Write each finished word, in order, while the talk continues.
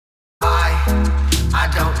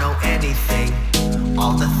anything.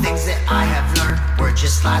 All the things that I have learned were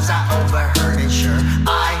just lies I overheard. And sure,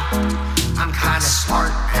 I'm kinda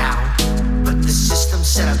smart now, but the system's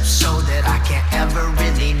set up so that I can't ever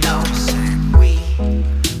really know.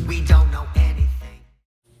 We don't know anything.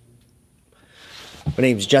 My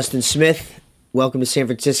name's Justin Smith. Welcome to San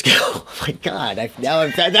Francisco. Oh my God, now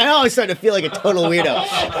I'm starting to feel like a total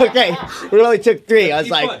weirdo. Okay, it only took 3. I was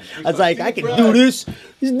like, I can do this.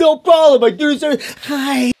 There's no problem. I do this.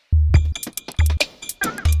 Hi.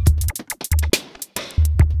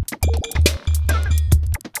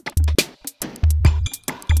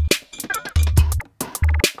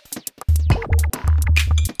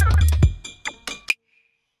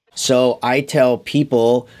 So I tell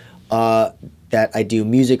people that I do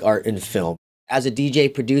music, art, and film. As a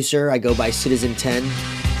DJ producer, I go by Citizen 10.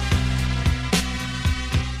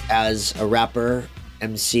 As a rapper,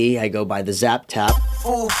 MC, I go by the Zap Tap.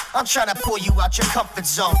 Ooh, I'm trying to pull you out your comfort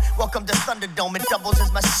zone. Welcome to Thunderdome, it doubles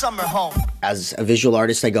as my summer home. As a visual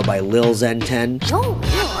artist, I go by Lil Zen 10. As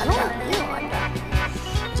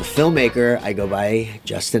a filmmaker, I go by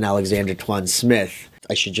Justin Alexander Twan Smith.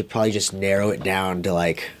 I should probably just narrow it down to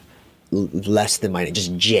like less than mine,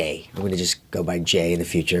 just J. I'm gonna just go by J in the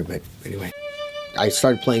future, but anyway. I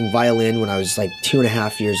started playing violin when I was like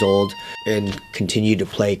 2.5 years old and continued to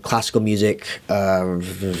play classical music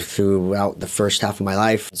throughout the first half of my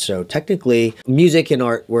life. So technically, music and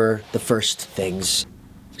art were the first things.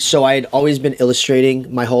 So I had always been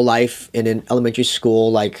illustrating my whole life, and in elementary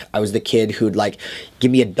school, like I was the kid who'd like,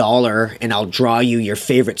 give me $1 and I'll draw you your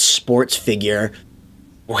favorite sports figure.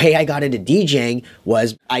 The way I got into DJing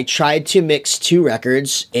was I tried to mix 2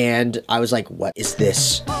 records and I was like, what is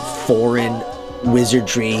this foreign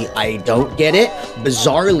wizardry? I don't get it.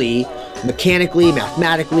 Bizarrely, mechanically,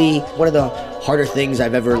 mathematically, one of the harder things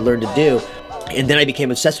I've ever learned to do. And then I became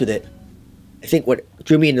obsessed with it. I think what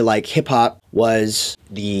drew me into like hip hop was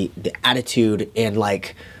the attitude and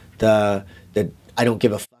like the I don't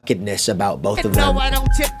give a fuckedness about both of them. No, I don't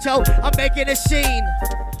tiptoe, I'm making a scene.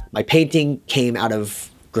 My painting came out of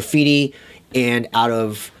graffiti and out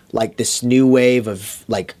of like this new wave of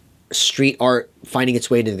like street art finding its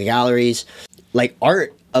way into the galleries. Like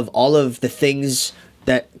art, of all of the things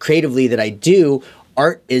that creatively that I do,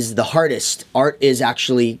 art is the hardest. Art is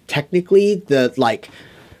actually technically the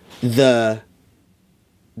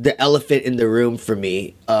elephant in the room for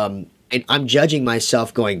me. And I'm judging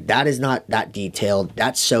myself going, that is not that detailed.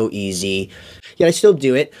 That's so easy. Yet I still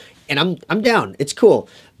do it and I'm down. It's cool.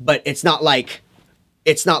 But it's not like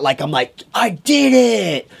I'm like, I did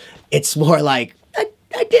it. It's more like,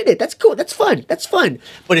 I did it. That's cool. That's fun. That's fun.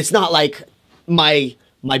 But it's not like my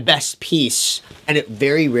best piece, and it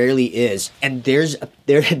very rarely is. And there's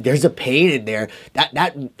a pain in there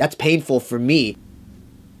that's painful for me.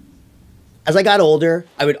 As I got older,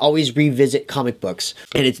 I would always revisit comic books,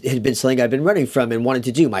 and it had been something I've been running from and wanted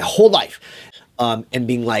to do my whole life. And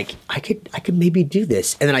being like, I could maybe do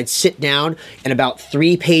this. And then I'd sit down, and about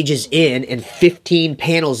 3 pages in and 15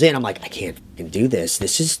 panels in, I'm like, I can't do this.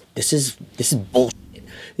 This is bullshit.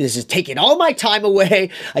 This is taking all my time away.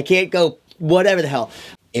 I can't go whatever the hell.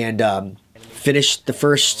 And finished the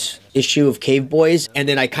first issue of Cave Boys, and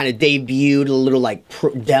then I kind of debuted a little like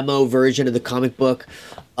demo version of the comic book.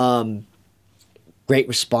 Great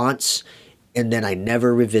response. And then I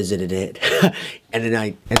never revisited it. and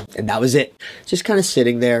then and that was it. Just kind of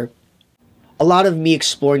sitting there. A lot of me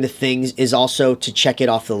exploring the things is also to check it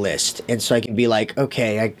off the list. And so I can be like,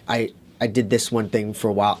 okay, I did this one thing for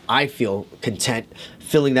a while. I feel content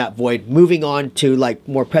filling that void, moving on to like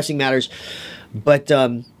more pressing matters. But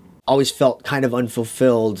always felt kind of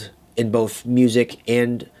unfulfilled in both music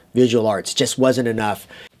and visual arts. Just wasn't enough.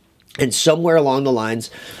 And somewhere along the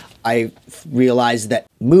lines, I realized that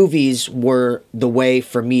movies were the way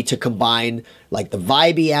for me to combine like the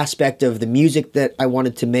vibey aspect of the music that I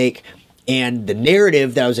wanted to make and the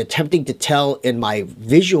narrative that I was attempting to tell in my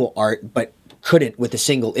visual art, but couldn't with a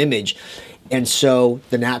single image. And so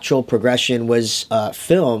the natural progression was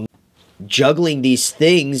film. Juggling these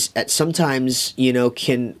things at sometimes, you know,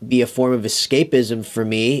 can be a form of escapism for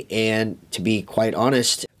me. And to be quite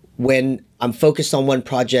honest, when I'm focused on one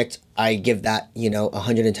project, I give that, you know,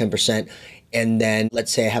 110%. And then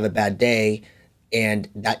let's say I have a bad day and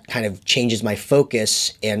that kind of changes my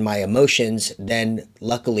focus and my emotions. Then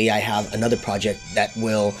luckily I have another project that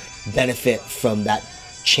will benefit from that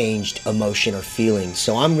changed emotion or feeling.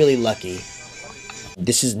 So I'm really lucky.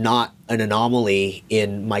 This is not an anomaly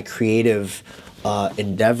in my creative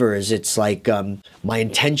endeavors. It's like my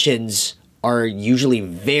intentions are usually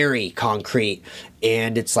very concrete,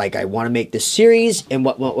 and it's like I want to make this series, and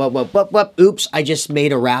what oops, I just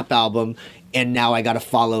made a rap album, and now I got to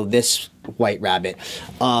follow this white rabbit.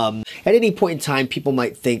 At any point in time, people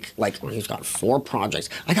might think like, oh, he's got 4 projects.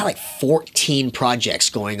 I got like 14 projects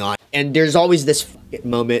going on. And there's always this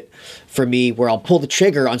moment for me where I'll pull the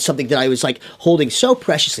trigger on something that I was like holding so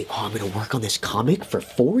preciously. Oh, I'm going to work on this comic for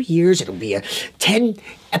 4 years. It'll be a 10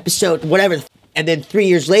 episode, whatever. And then 3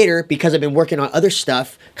 years later, because I've been working on other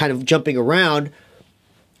stuff, kind of jumping around,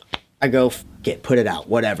 I go, put it out,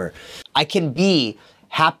 whatever. I can be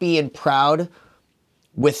happy and proud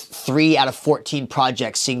with 3 out of 14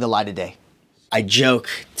 projects seeing the light of day. I joke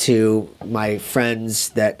to my friends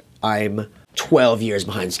that I'm 12 years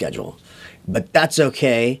behind schedule, but that's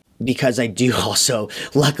okay because I do also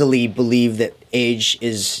luckily believe that age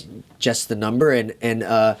is just the number, and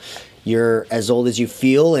you're as old as you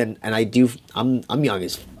feel, and I'm young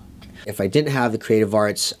as fuck. If I didn't have the creative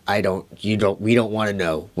arts, we don't want to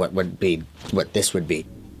know what this would be.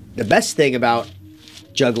 The best thing about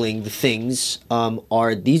juggling the things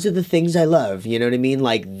these are the things I love, you know what I mean?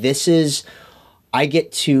 Like, I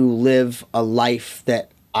get to live a life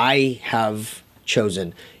that I have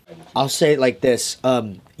chosen. I'll say it like this,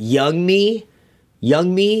 young me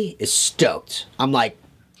is stoked. I'm like,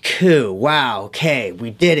 cool, wow, okay, we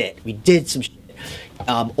did it. We did some shit.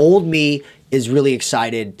 Old me is really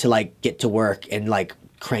excited to like get to work and like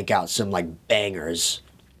crank out some like bangers.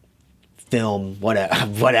 Film,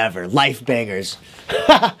 whatever, life bangers.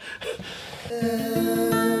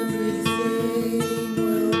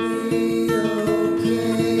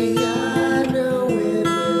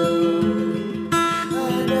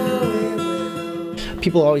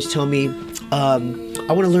 People always tell me, I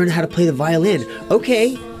want to learn how to play the violin.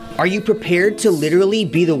 Okay, are you prepared to literally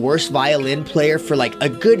be the worst violin player for like a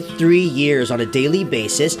good 3 years on a daily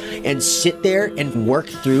basis and sit there and work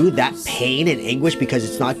through that pain and anguish because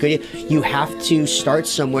it's not good? You have to start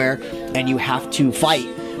somewhere and you have to fight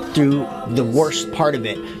through the worst part of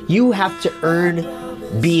it. You have to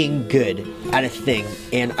earn being good at a thing,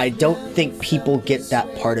 and I don't think people get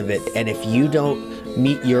that part of it. And if you don't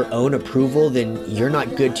meet your own approval, then you're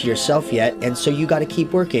not good to yourself yet, and so you got to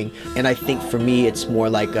keep working. And I think for me, it's more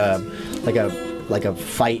like a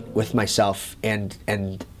fight with myself,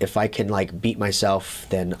 and if I can like beat myself,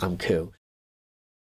 then I'm cool.